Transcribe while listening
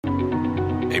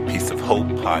a Piece of Hope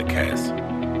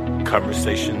podcast.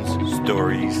 Conversations,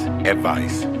 stories,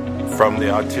 advice from the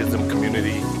autism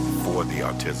community for the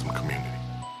autism community.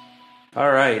 All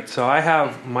right, so I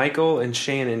have Michael and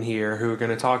Shannon here who are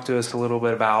going to talk to us a little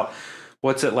bit about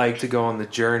what's it like to go on the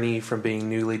journey from being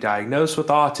newly diagnosed with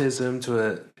autism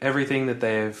to everything that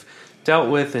they've dealt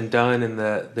with and done in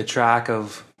the track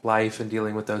of life and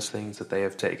dealing with those things that they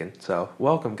have taken. So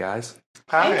welcome, guys.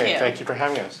 Hi, thank you for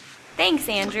having us. Thanks,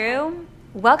 Andrew.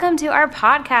 Welcome to our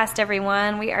podcast,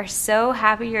 everyone. We are so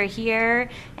happy you're here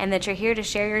and that you're here to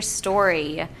share your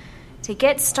story. To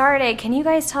get started, can you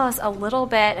guys tell us a little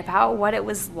bit about what it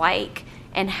was like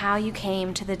and how you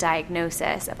came to the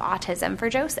diagnosis of autism for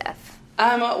Joseph?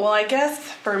 Well, I guess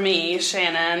for me,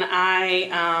 Shannon,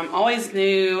 I always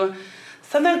knew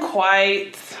something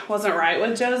quite wasn't right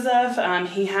with Joseph.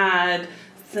 He had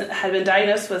been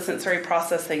diagnosed with sensory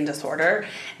processing disorder,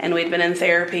 and we'd been in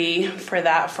therapy for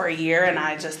that for a year, and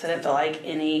I just didn't feel like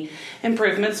any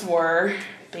improvements were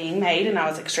being made, and I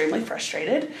was extremely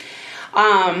frustrated.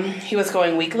 He was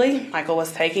going weekly. Michael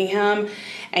was taking him,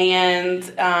 and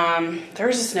there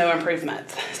was just no improvement.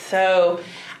 So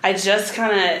I just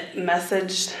kind of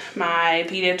messaged my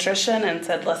pediatrician and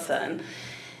said, listen,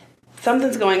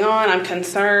 something's going on. I'm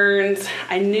concerned.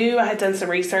 I knew I had done some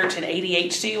research, and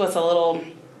ADHD was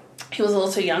he was a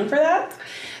little too young for that.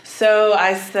 So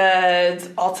I said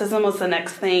autism was the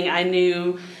next thing I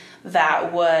knew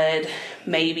that would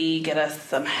maybe get us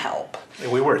some help.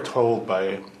 We were told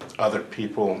by other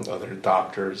people, other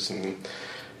doctors, and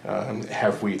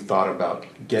have we thought about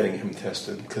getting him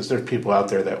tested? Because there's people out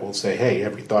there that will say, hey,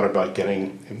 have we thought about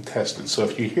getting him tested? So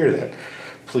if you hear that,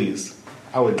 please,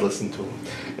 I would listen to him.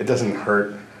 It doesn't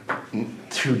hurt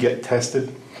to get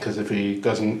tested, because if he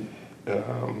doesn't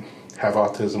have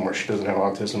autism or she doesn't have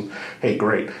autism, hey,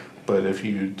 great. But if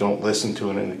you don't listen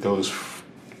to it and it goes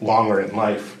longer in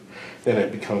life, then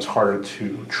it becomes harder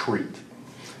to treat.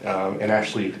 And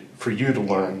actually, for you to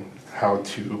learn how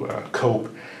to cope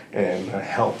and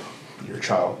help your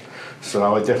child. So I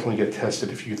would definitely get tested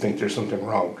if you think there's something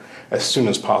wrong as soon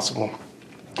as possible,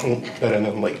 better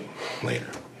than later.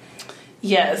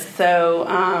 Yes, so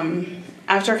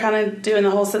after kind of doing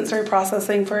the whole sensory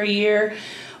processing for a year,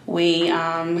 we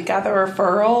got the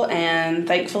referral, and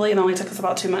thankfully it only took us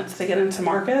about 2 months to get into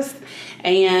Marcus.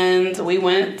 And we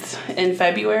went in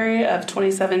February of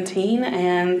 2017,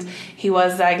 and he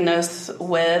was diagnosed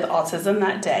with autism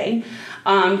that day.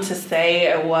 To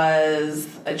say it was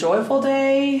a joyful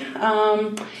day,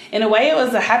 in a way it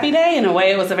was a happy day, in a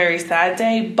way it was a very sad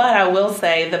day, but I will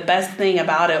say the best thing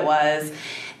about it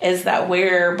is that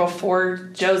where before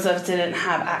Joseph didn't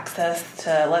have access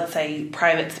to, let's say,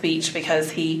 private speech because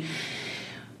he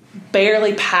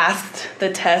barely passed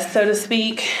the test, so to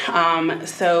speak.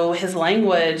 So his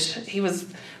language, he was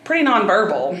pretty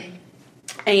nonverbal.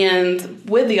 And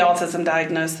with the autism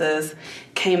diagnosis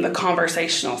came the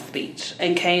conversational speech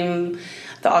and came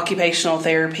the occupational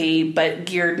therapy, but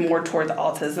geared more toward the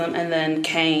autism, and then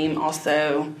came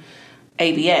also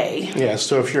ABA. Yeah,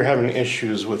 so if you're having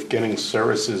issues with getting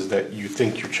services that you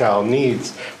think your child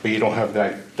needs, but you don't have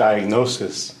that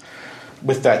diagnosis,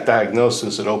 with that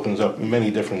diagnosis, it opens up many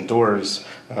different doors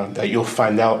that you'll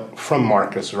find out from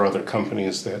Marcus or other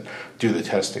companies that do the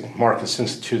testing. Marcus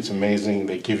Institute's amazing.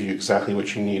 They give you exactly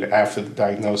what you need after the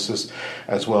diagnosis,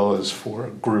 as well as for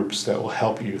groups that will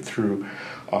help you through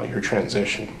your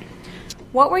transition.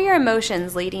 What were your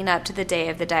emotions leading up to the day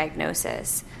of the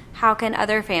diagnosis? How can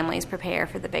other families prepare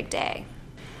for the big day?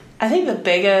 I think the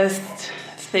biggest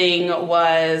thing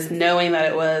was knowing that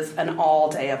it was an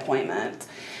all-day appointment.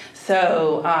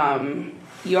 So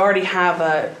you already have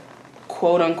a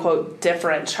quote-unquote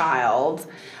different child,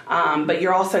 but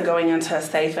you're also going into a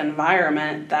safe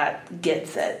environment that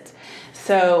gets it.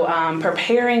 So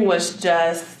preparing was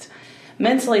just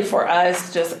mentally for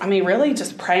us, really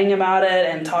just praying about it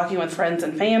and talking with friends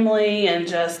and family and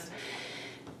just,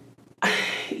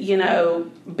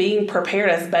 being prepared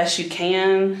as best you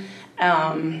can.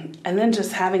 And then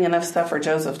just having enough stuff for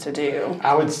Joseph to do.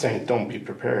 I would say don't be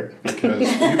prepared, because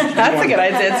that's a good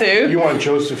idea too. You want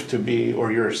Joseph to be,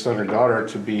 or your son or daughter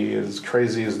to be, as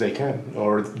crazy as they can,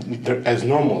 or as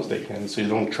normal as they can. So you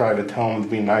don't try to tell them to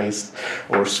be nice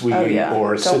or sweet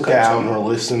or sit down or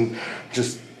listen.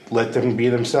 Just let them be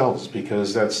themselves,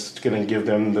 because that's going to give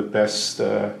them the best.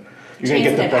 You're going to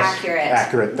get the best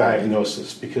accurate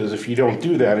diagnosis, because if you don't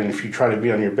do that, and if you try to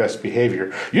be on your best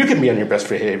behavior, you can be on your best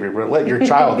behavior, but let your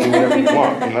child do whatever you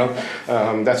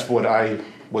want. That's what I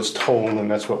was told, and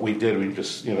that's what we did. We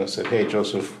just said, hey,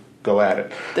 Joseph, go at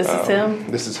it. This is him.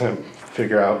 This is him.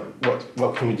 Figure out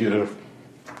what can we do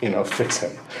to fix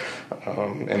him.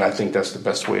 And I think that's the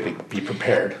best way to be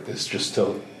prepared, is just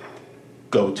to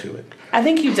go to it. I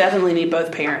think you definitely need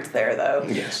both parents there, though.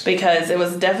 Yes. Because it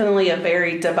was definitely a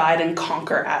very divide and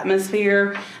conquer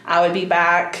atmosphere. I would be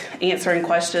back answering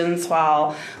questions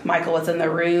while Michael was in the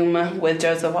room with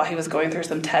Joseph while he was going through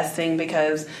some testing,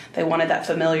 because they wanted that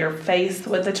familiar face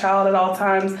with the child at all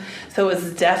times. So it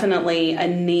was definitely a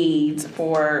need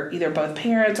for either both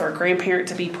parents or a grandparent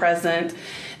to be present,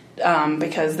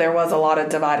 because there was a lot of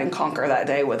divide and conquer that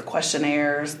day with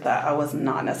questionnaires that I was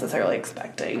not necessarily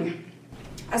expecting.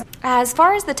 As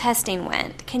far as the testing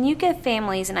went, can you give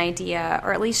families an idea,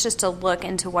 or at least just a look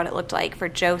into what it looked like for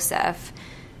Joseph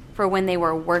for when they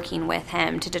were working with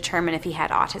him to determine if he had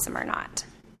autism or not?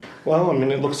 Well, I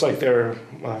mean, it looks like they're,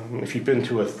 if you've been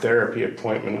to a therapy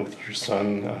appointment with your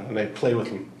son, they play with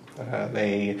him.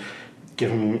 They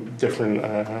give him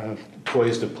different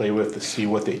toys to play with to see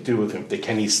what they do with him.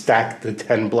 Can he stack the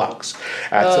 10 blocks?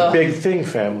 That's a big thing,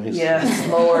 families. Yes,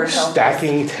 Lord.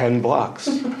 Stacking 10 blocks.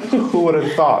 Who would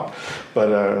have thought?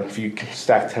 But if you can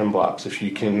stack 10 blocks, if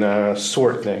you can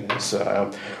sort things,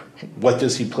 what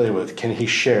does he play with? Can he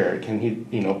share? Can he,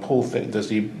 pull things? Does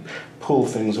he pull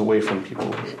things away from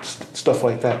people? Stuff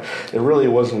like that. It really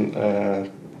wasn't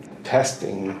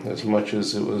testing as much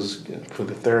as it was for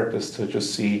the therapist to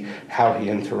just see how he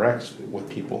interacts with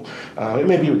people. It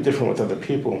may be different with other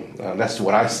people. That's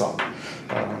what I saw.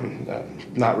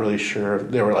 Not really sure.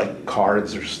 There were like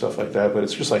cards or stuff like that, but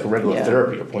it's just like a regular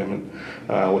therapy appointment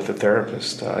with a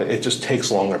therapist. It just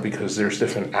takes longer because there's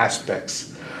different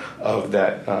aspects of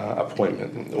that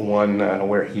appointment. One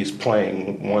where he's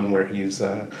playing, one where he's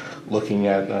looking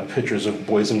at pictures of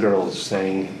boys and girls,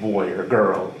 saying boy or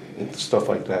girl, and stuff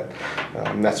like that.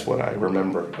 That's what I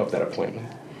remember of that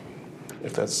appointment.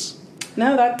 If that's...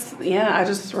 No, I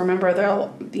just remember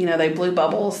they blew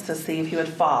bubbles to see if he would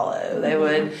follow. They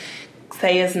would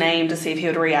say his name to see if he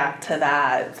would react to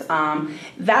that.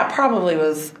 That probably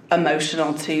was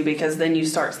emotional too, because then you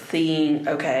start seeing,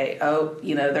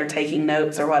 they're taking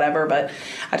notes or whatever, but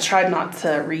I tried not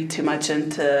to read too much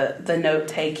into the note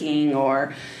taking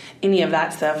or any of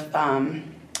that stuff.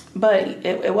 But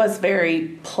it was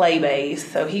very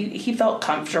play-based, so he felt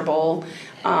comfortable,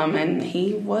 and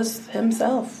he was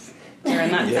himself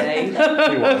during that day.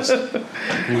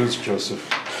 He was Joseph.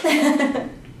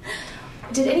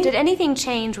 Did anything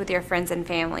change with your friends and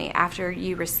family after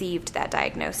you received that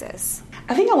diagnosis?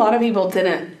 I think a lot of people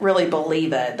didn't really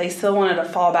believe it. They still wanted to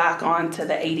fall back onto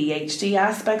the ADHD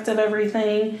aspect of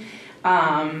everything.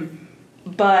 But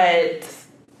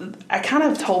I kind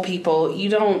of told people, you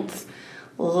don't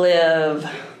live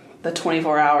the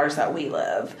 24 hours that we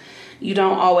live. You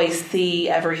don't always see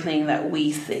everything that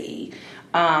we see.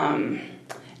 And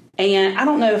I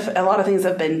don't know if a lot of things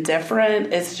have been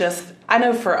different. It's just, I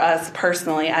know for us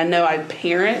personally, I know I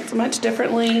parent much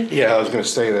differently. Yeah, I was going to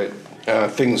say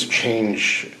that things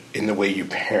change in the way you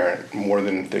parent more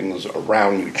than things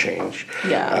around you change.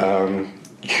 Yeah.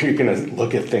 You're going to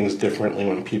look at things differently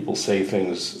when people say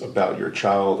things about your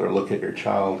child or look at your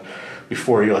child.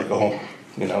 Before you're like,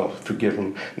 forgive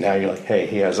him. Now you're like, hey,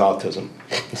 he has autism,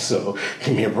 so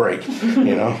give me a break,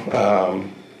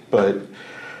 But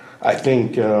I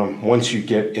think once you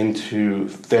get into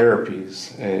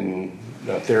therapies and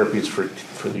therapies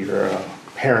for your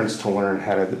parents to learn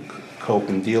how to cope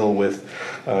and deal with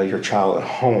your child at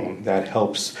home, that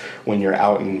helps when you're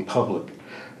out in public,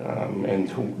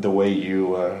 and the way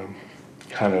you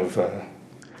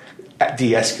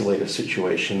de-escalate a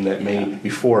situation that may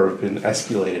before have been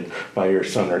escalated by your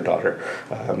son or daughter.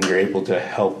 You're able to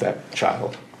help that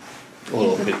child a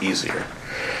little bit easier.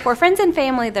 For friends and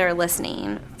family that are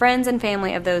listening, friends and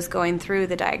family of those going through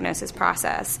the diagnosis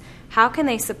process, how can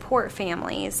they support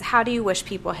families? How do you wish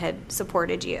people had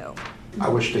supported you? I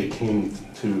wish they came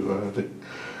to the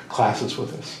classes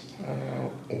with us,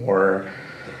 or...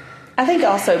 I think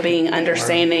also being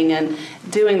understanding and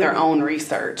doing their own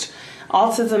research.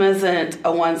 Autism isn't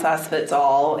a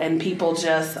one-size-fits-all, and people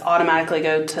just automatically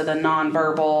go to the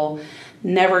nonverbal,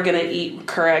 never going to eat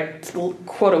correct,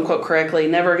 quote-unquote correctly,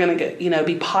 never going to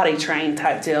be potty trained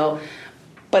type deal.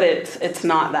 But it's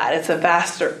not that. It's a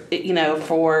vaster,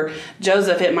 for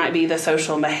Joseph, it might be the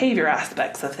social and behavior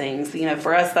aspects of things.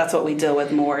 For us, that's what we deal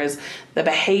with more is the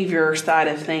behavior side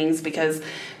of things, because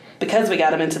we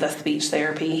got him into the speech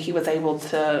therapy, he was able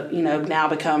to, now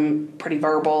become pretty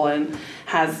verbal and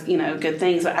has, good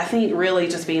things. But I think really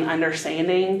just being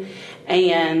understanding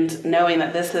and knowing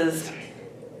that this is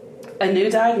a new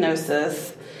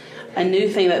diagnosis, a new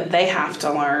thing that they have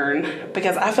to learn,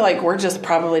 because I feel like we're just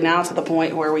probably now to the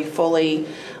point where we fully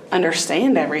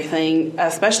understand everything,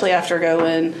 especially after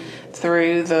going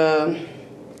through the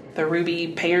the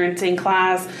Ruby parenting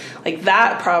class, like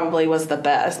that probably was the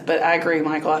best. But I agree,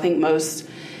 Michael. I think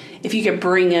if you could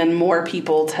bring in more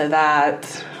people to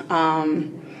that,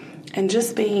 and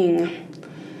just being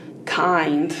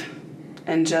kind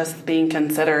and just being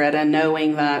considerate and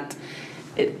knowing that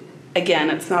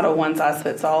it's not a one size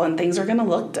fits all and things are going to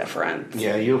look different.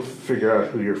 Yeah, you'll figure out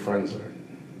who your friends are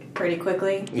pretty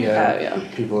quickly. Yeah,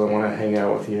 people that want to hang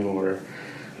out with you or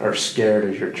are scared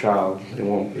as your child, they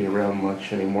won't be around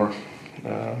much anymore.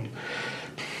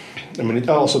 It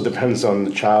also depends on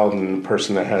the child and the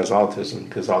person that has autism,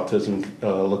 because autism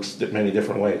looks at many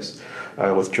different ways.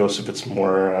 With Joseph, it's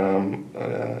more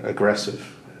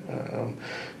aggressive.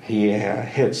 He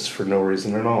hits for no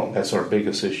reason at all. That's our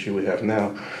biggest issue we have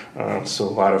now. So a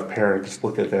lot of parents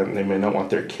look at that and they may not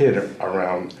want their kid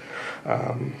around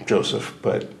Joseph,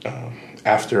 but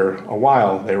after a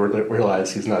while they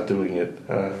realize he's not doing it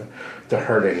to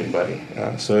hurt anybody.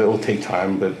 So it will take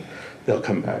time, but they'll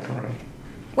come back around.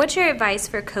 What's your advice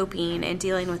for coping and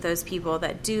dealing with those people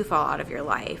that do fall out of your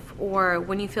life, or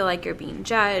when you feel like you're being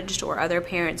judged or other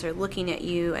parents are looking at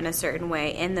you in a certain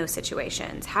way in those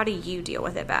situations? How do you deal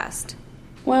with it best?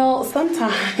 Well,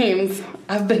 sometimes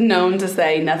I've been known to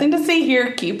say, nothing to see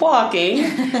here, keep walking.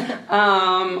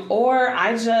 Or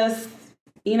I just,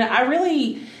 I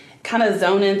really kind of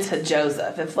zone into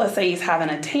Joseph. If, let's say, he's having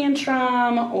a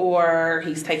tantrum or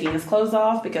he's taking his clothes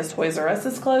off because Toys R Us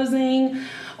is closing,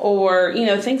 or,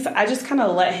 things, I just kind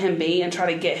of let him be and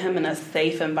try to get him in a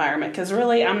safe environment. Because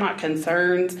really, I'm not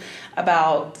concerned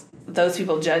about those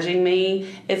people judging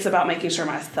me. It's about making sure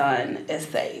my son is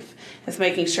safe. It's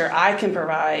making sure I can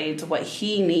provide what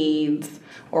he needs,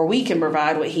 or we can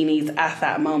provide what he needs at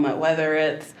that moment, whether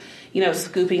it's,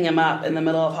 scooping him up in the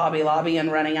middle of Hobby Lobby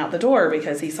and running out the door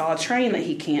because he saw a train that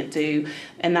he can't do.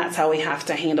 And that's how we have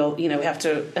to handle, we have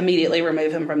to immediately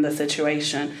remove him from the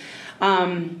situation.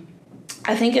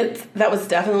 I think that was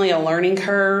definitely a learning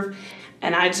curve.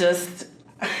 And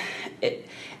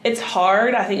it's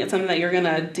hard. I think it's something that you're going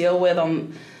to deal with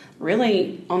on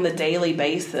the daily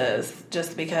basis,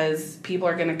 just because people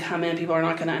are going to come in, people are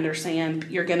not going to understand,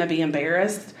 you're going to be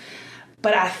embarrassed.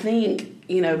 But I think,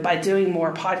 by doing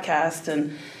more podcasts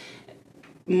and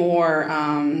more,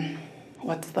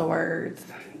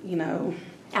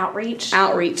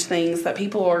 outreach things, that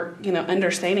people are,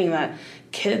 understanding that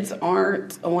kids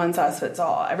aren't a one size fits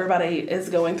all. Everybody is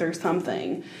going through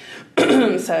something.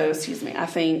 So, I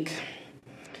think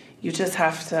you just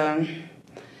have to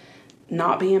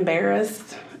not be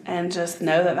embarrassed and just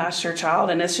know that that's your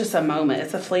child, and it's just a moment.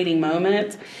 It's a fleeting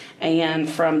moment. And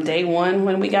from day one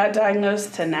when we got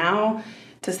diagnosed to now,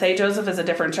 to say Joseph is a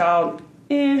different child,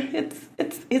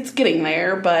 it's getting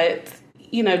there. But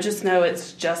just know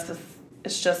it's just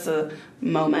a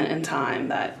moment in time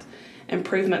that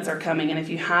improvements are coming. And if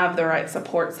you have the right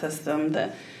support system,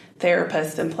 the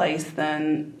therapist in place,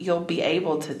 then you'll be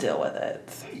able to deal with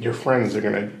it. Your friends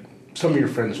some of your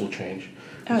friends will change.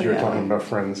 As you're talking about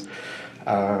friends,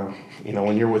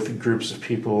 when you're with groups of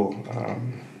people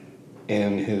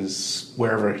in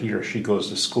wherever he or she goes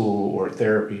to school or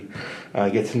therapy,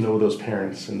 get to know those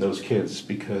parents and those kids,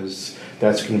 because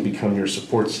that's going to become your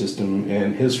support system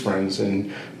and his friends,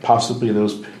 and possibly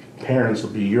those parents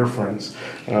will be your friends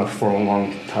for a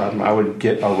long time. I would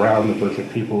get around a bunch of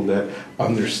people that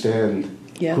understand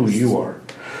who you are.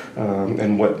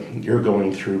 And what you're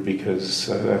going through, because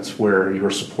that's where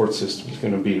your support system is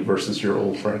going to be versus your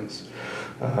old friends.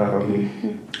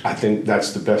 I think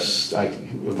that's the best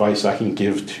advice I can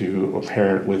give to a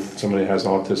parent with somebody that has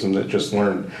autism that just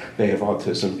learned they have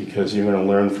autism, because you're going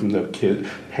to learn from the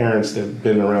parents that have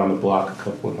been around the block a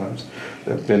couple of times,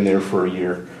 that have been there for a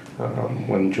year.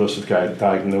 When Joseph got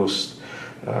diagnosed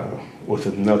with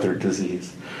another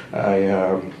disease,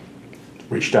 I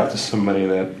reached out to somebody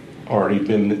that already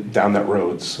been down that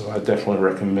road. So I definitely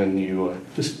recommend you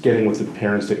just getting with the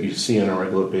parents that you see on a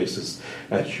regular basis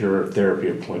at your therapy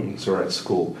appointments or at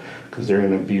school, because they're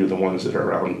going to be the ones that are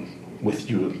around with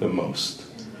you the most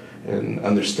and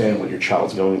understand what your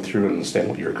child's going through and understand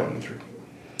what you're going through.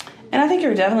 And I think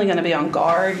you're definitely going to be on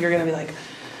guard. You're going to be like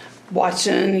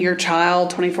watching your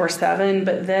child 24/7,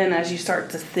 but then as you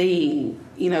start to see,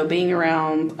 being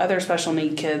around other special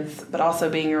need kids, but also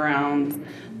being around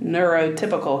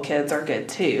neurotypical kids are good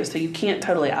too. So you can't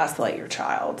totally isolate your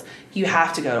child. You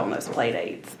have to go on those play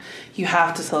dates. You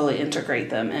have to slowly integrate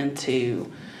them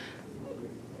into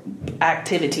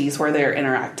activities where they're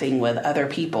interacting with other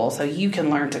people, so you can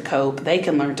learn to cope, they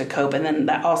can learn to cope, and then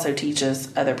that also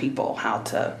teaches other people how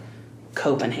to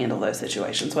cope and handle those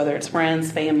situations, whether it's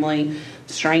friends, family,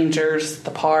 strangers,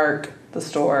 the park, the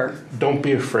store. Don't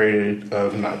be afraid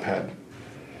of an iPad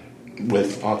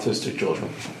with autistic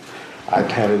children.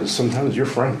 iPad is sometimes your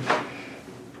friend.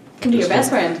 Could be your best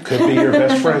friend. Could be your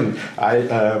best friend.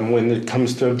 When it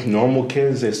comes to normal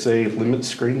kids, they say limit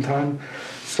screen time.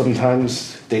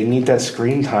 Sometimes they need that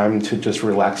screen time to just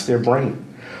relax their brain.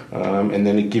 And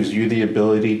then it gives you the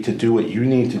ability to do what you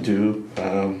need to do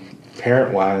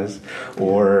parent-wise,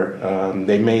 or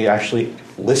they may actually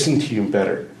listen to you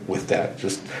better with that.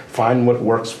 Just find what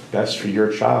works best for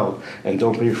your child, and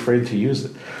don't be afraid to use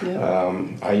it. Yeah.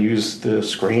 I use the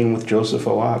screen with Joseph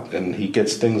a lot, and he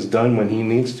gets things done when he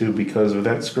needs to because of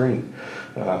that screen.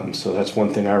 So that's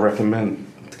one thing I recommend,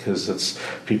 because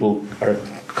people are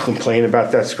complain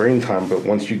about that screen time, but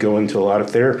once you go into a lot of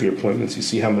therapy appointments, you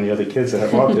see how many other kids that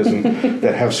have autism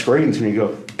that have screens, and you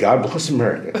go, God bless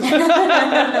America.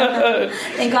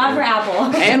 Thank God for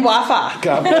Apple. And Wi-Fi.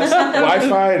 God bless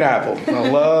Wi-Fi and Apple. I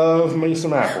love me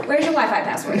some Apple. Where's your Wi-Fi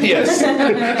password? Yes.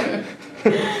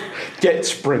 Get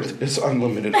Sprint. It's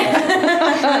unlimited.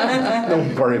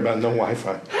 Don't worry about no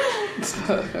Wi-Fi.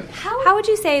 How would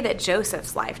you say that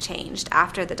Joseph's life changed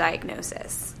after the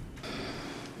diagnosis?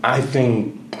 I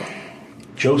think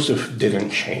Joseph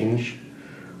didn't change.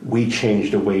 We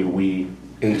changed the way we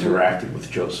interacted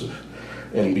with Joseph.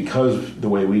 And because the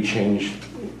way we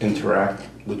interact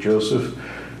with Joseph,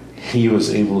 he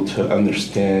was able to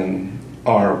understand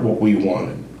what we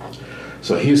wanted.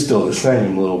 So he's still the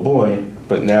same little boy,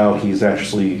 but now he's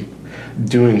actually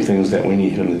doing things that we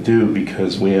need him to do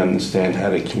because we understand how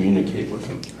to communicate with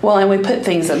him. Well, and we put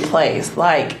things in place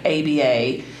like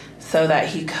ABA so that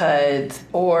he could,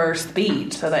 or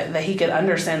speech, so that he could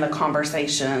understand the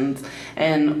conversations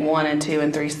in 1 and 2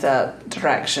 and 3 step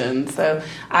directions. So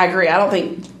I agree. I don't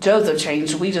think Joseph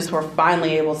changed. We just were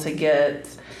finally able to get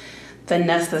the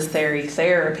necessary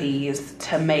therapies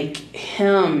to make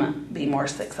him be more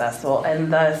successful,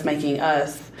 and thus making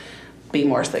us be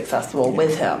more successful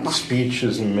with him. Speech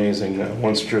is amazing.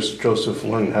 Once Joseph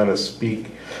learned how to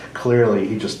speak clearly,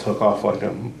 he just took off like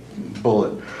a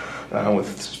bullet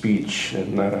with speech.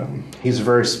 And he's a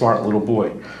very smart little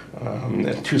boy,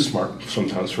 and too smart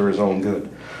sometimes for his own good.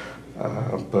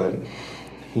 But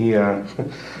he... that's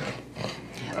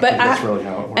really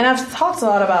how it works. And I've talked a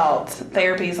lot about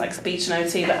therapies like speech and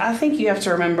OT, but I think you have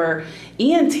to remember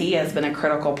ENT has been a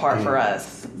critical part for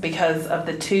us because of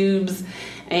the tubes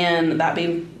and that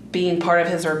being part of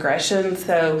his regression.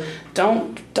 So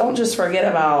don't just forget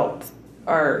about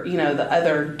the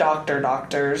other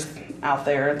doctors out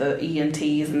there, the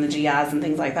ENTs and the GIs and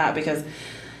things like that, because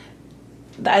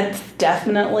that's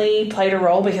definitely played a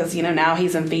role, because now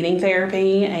he's in feeding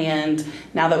therapy, and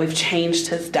now that we've changed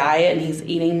his diet and he's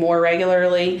eating more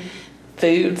regularly,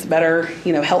 foods, better,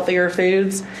 healthier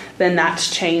foods, then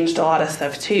that's changed a lot of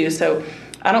stuff too. So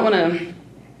I don't want to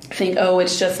think,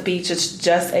 it's just speech, it's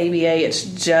just ABA, it's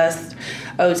just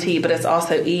OT, but it's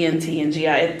also ENT and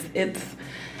GI.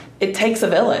 It takes a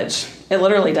village. It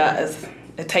literally does.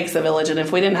 It takes a village, and if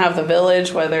we didn't have the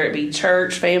village, whether it be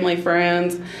church, family,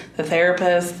 friends, the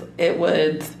therapist, it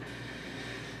would,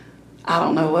 I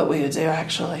don't know what we would do,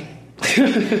 actually.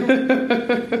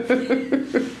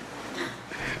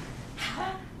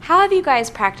 How have you guys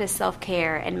practiced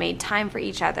self-care and made time for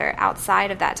each other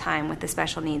outside of that time with the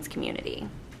special needs community?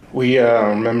 We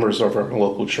are members of our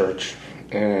local church,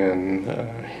 and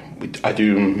I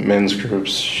do men's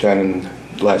groups. Shannon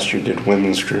last year did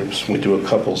women's groups. We do a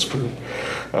couples group.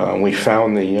 We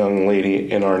found the young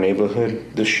lady in our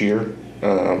neighborhood this year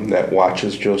that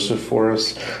watches Joseph for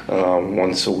us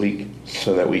once a week,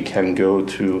 so that we can go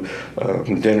to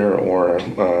dinner or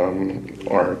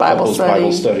our couples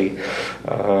Bible study.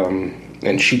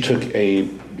 And she took a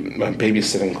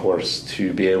babysitting course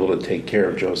to be able to take care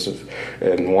of Joseph,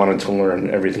 and wanted to learn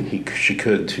everything she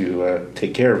could to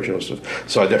take care of Joseph.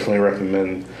 So I definitely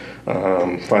recommend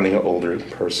finding an older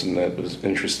person that was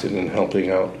interested in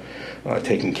helping out,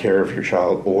 taking care of your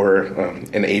child, or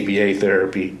an ABA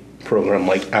therapy program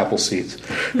like Apple Seeds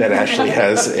that actually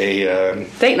has a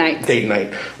date night,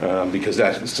 because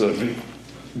that's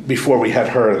before we had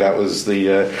her, that was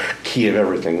the key of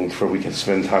everything for we can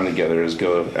spend time together, is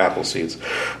go to Apple Seeds.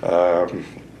 And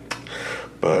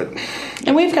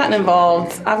we've gotten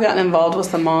involved. I've gotten involved with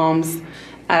some moms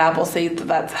at Apple Seeds.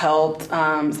 That's helped,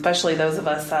 especially those of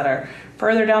us that are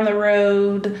further down the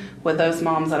road, with those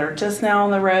moms that are just now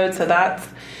on the road. So that's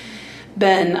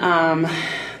been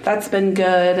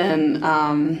good.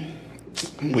 And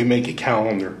we make a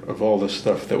calendar of all the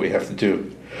stuff that we have to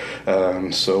do.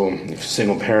 So if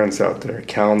single parents out there,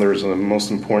 calendars are the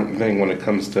most important thing when it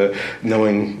comes to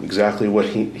knowing exactly what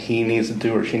he needs to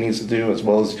do or she needs to do, as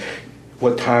well as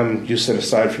what time you set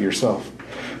aside for yourself.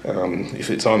 If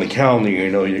it's on the calendar,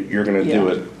 you're going to do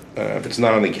it. if it's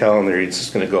not on the calendar, it's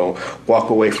just going to go walk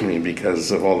away from you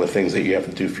because of all the things that you have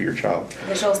to do for your child.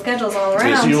 Visual schedules all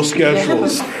around. Visual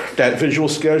schedules. That visual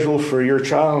schedule for your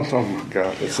child, oh my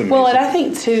God, it's amazing. Well, and I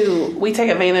think, too, we take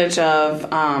advantage of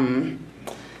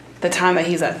the time that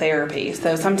he's at therapy.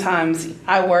 So sometimes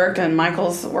I work, and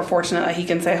we're fortunate that he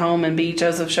can stay home and be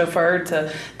Joseph's chauffeur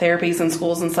to therapies and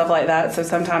schools and stuff like that. So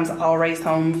sometimes I'll race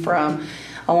home from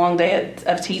a long day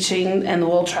of teaching, and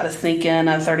we'll try to sneak in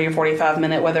a 30 or 45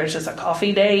 minute, whether it's just a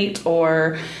coffee date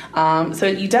or so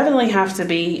you definitely have to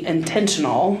be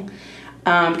intentional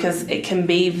because it can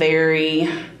be very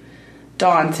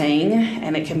daunting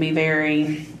and it can be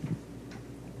very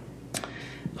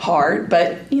hard,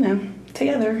 but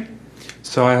together.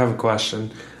 So I have a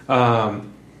question.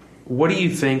 What do you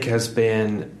think has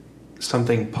been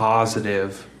something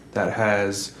positive that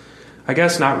has, I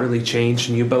guess, not really changed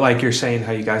in you, but like you're saying,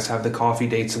 how you guys have the coffee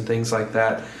dates and things like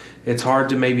that, it's hard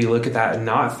to maybe look at that and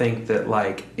not think that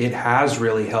like it has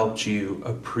really helped you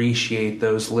appreciate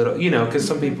those little, because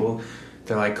some people,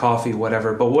 they're like coffee,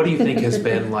 whatever, but what do you think has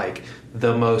been like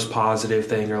the most positive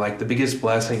thing or like the biggest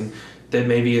blessing that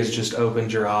maybe has just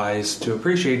opened your eyes to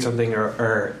appreciate something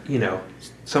or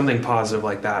something positive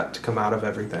like that to come out of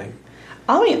everything?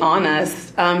 I'll be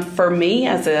honest. For me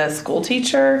as a school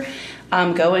teacher,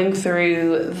 going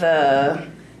through the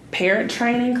parent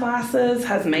training classes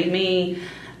has made me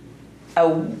a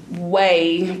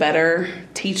way better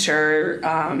teacher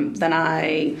than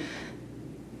I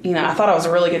thought I was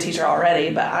a really good teacher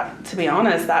already, but to be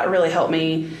honest, that really helped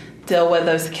me deal with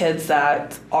those kids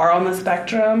that are on the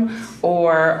spectrum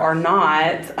or are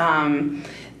not.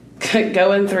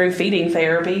 Going through feeding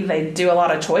therapy, they do a lot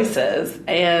of choices,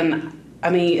 and I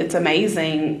mean, it's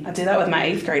amazing. I do that with my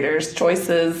 8th graders.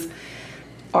 Choices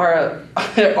are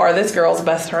this girl's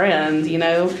best friend,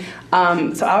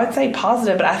 So I would say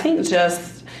positive, but I think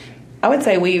I would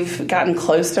say we've gotten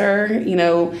closer.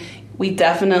 We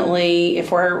definitely,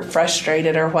 if we're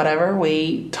frustrated or whatever,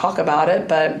 we talk about it,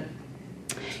 but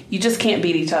you just can't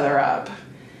beat each other up.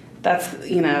 That's,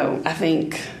 I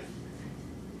think,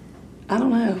 I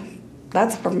don't know.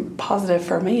 That's positive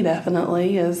for me,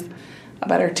 definitely, is a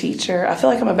better teacher. I feel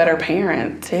like I'm a better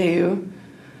parent, too.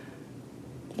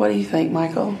 What do you think,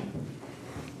 Michael?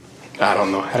 I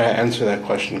don't know how to answer that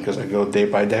question because I go day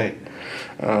by day.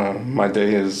 My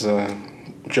day is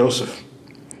Joseph.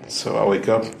 So I wake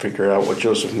up, figure out what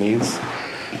Joseph needs,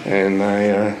 and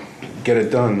I get it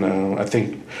done. I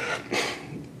think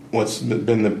what's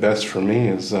been the best for me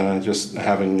is just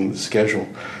having the schedule.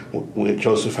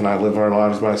 Joseph and I live our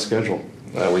lives by a schedule.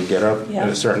 We get up at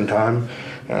a certain time.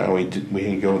 We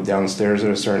go downstairs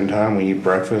at a certain time. We eat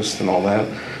breakfast and all that.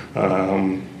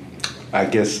 I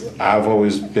guess I've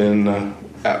always been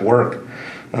at work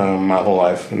my whole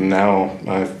life, and now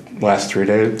last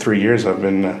 3 years I've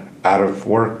been out of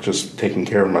work, just taking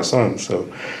care of my son.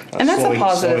 So, and that's a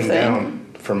positive thing.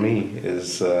 Down for me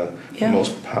is the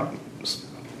most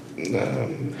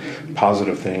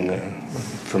positive thing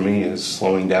for me is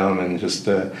slowing down and just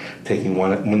taking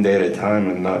one day at a time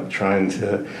and not trying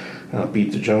to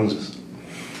beat the Joneses.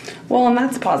 Well, and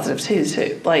that's positive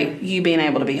too. Like you being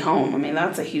able to be home. I mean,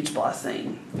 that's a huge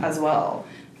blessing as well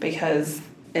because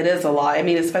it is a lot. I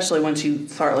mean, especially once you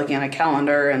start looking at a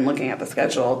calendar and looking at the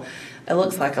schedule, it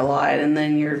looks like a lot. And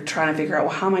then you're trying to figure out,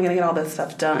 well, how am I going to get all this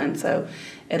stuff done? So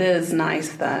it is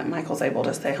nice that Michael's able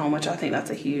to stay home, which I think it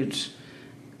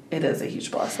is a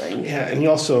huge blessing. Yeah, and you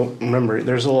also remember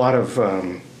there's a lot of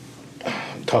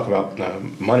talk about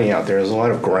money out there. There's a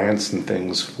lot of grants and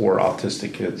things for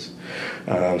autistic kids.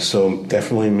 So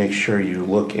definitely make sure you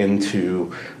look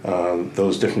into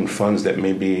those different funds that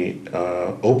may be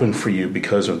open for you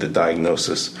because of the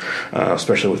diagnosis,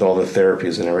 especially with all the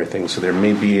therapies and everything. So there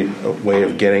may be a way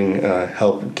of getting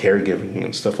help, caregiving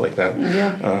and stuff like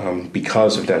that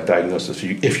because of that diagnosis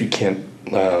if you can't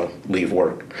leave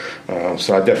work.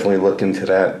 So I definitely look into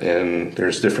that, and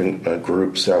there's different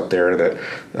groups out there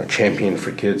that Champion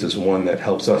for Kids is one that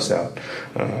helps us out.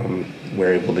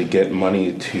 We're able to get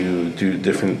money to do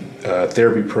different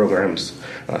therapy programs,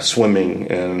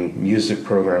 swimming and music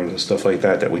programs and stuff like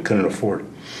that we couldn't afford.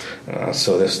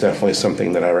 So that's definitely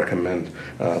something that I recommend.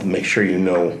 Make sure you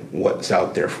know what's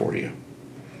out there for you.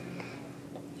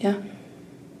 Yeah,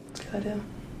 that's a good idea.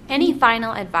 Any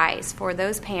final advice for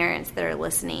those parents that are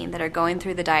listening that are going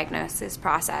through the diagnosis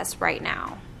process right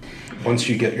now? Once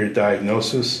you get your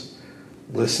diagnosis,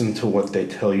 listen to what they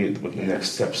tell you what the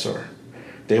next steps are.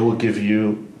 They will give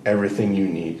you everything you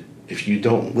need. If you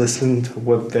don't listen to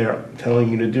what they're telling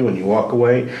you to do and you walk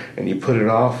away and you put it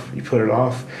off,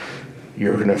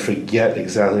 you're going to forget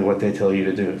exactly what they tell you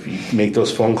to do. If you make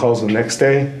those phone calls the next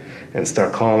day and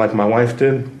start calling like my wife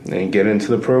did and get into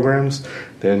the programs,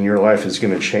 then your life is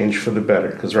going to change for the better.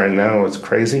 Because right now it's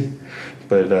crazy,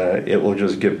 but it will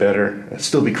just get better. It'll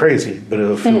still be crazy, but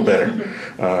it'll feel better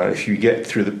if you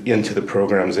get into the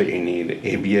programs that you need: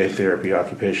 ABA therapy,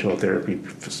 occupational therapy,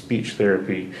 speech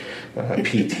therapy,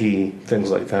 PT,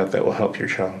 things like that will help your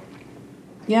child.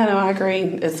 Yeah, no, I agree.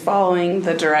 It's following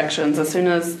the directions. As soon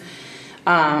as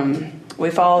we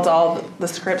followed all the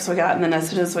scripts we got, and then as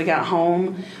soon as we got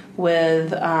home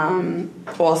with,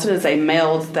 as soon as they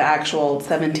mailed the actual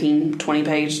 17,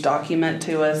 20-page document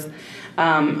to us,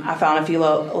 I found a few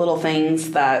little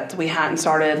things that we hadn't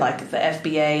started, like the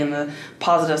FBA and the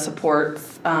positive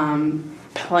supports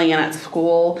plan at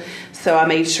school. So I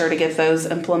made sure to get those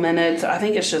implemented. So I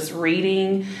think it's just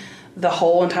reading the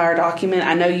whole entire document.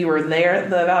 I know you were there at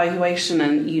the evaluation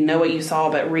and you know what you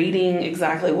saw, but reading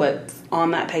exactly what's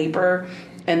on that paper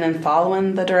and then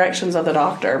following the directions of the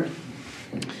doctor.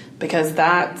 Because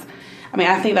I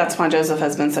think that's why Joseph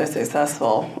has been so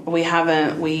successful.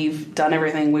 We've done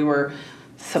everything we were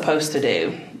supposed to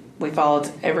do. We followed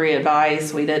every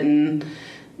advice. We didn't,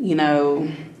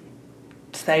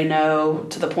 say no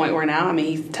to the point where now,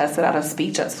 he's tested out of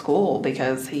speech at school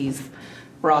because he's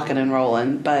rocking and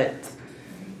rolling. But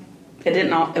it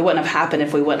wouldn't have happened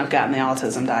if we wouldn't have gotten the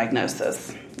autism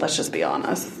diagnosis. Let's just be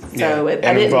honest. So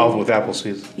involved with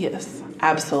Appleseeds. Yes,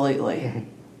 absolutely. Mm-hmm.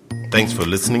 Thanks for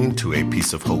listening to a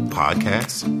Piece of Hope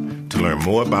podcast. To learn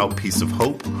more about Piece of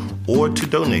Hope or to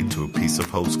donate to a Piece of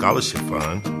Hope Scholarship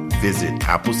Fund, visit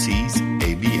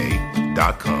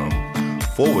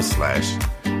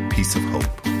appleseedsaba.com/Piece of Hope.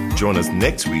 Join us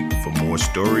next week for more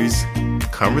stories,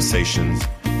 conversations,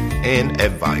 and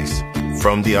advice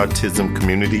from the autism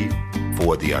community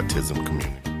for the autism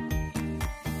community.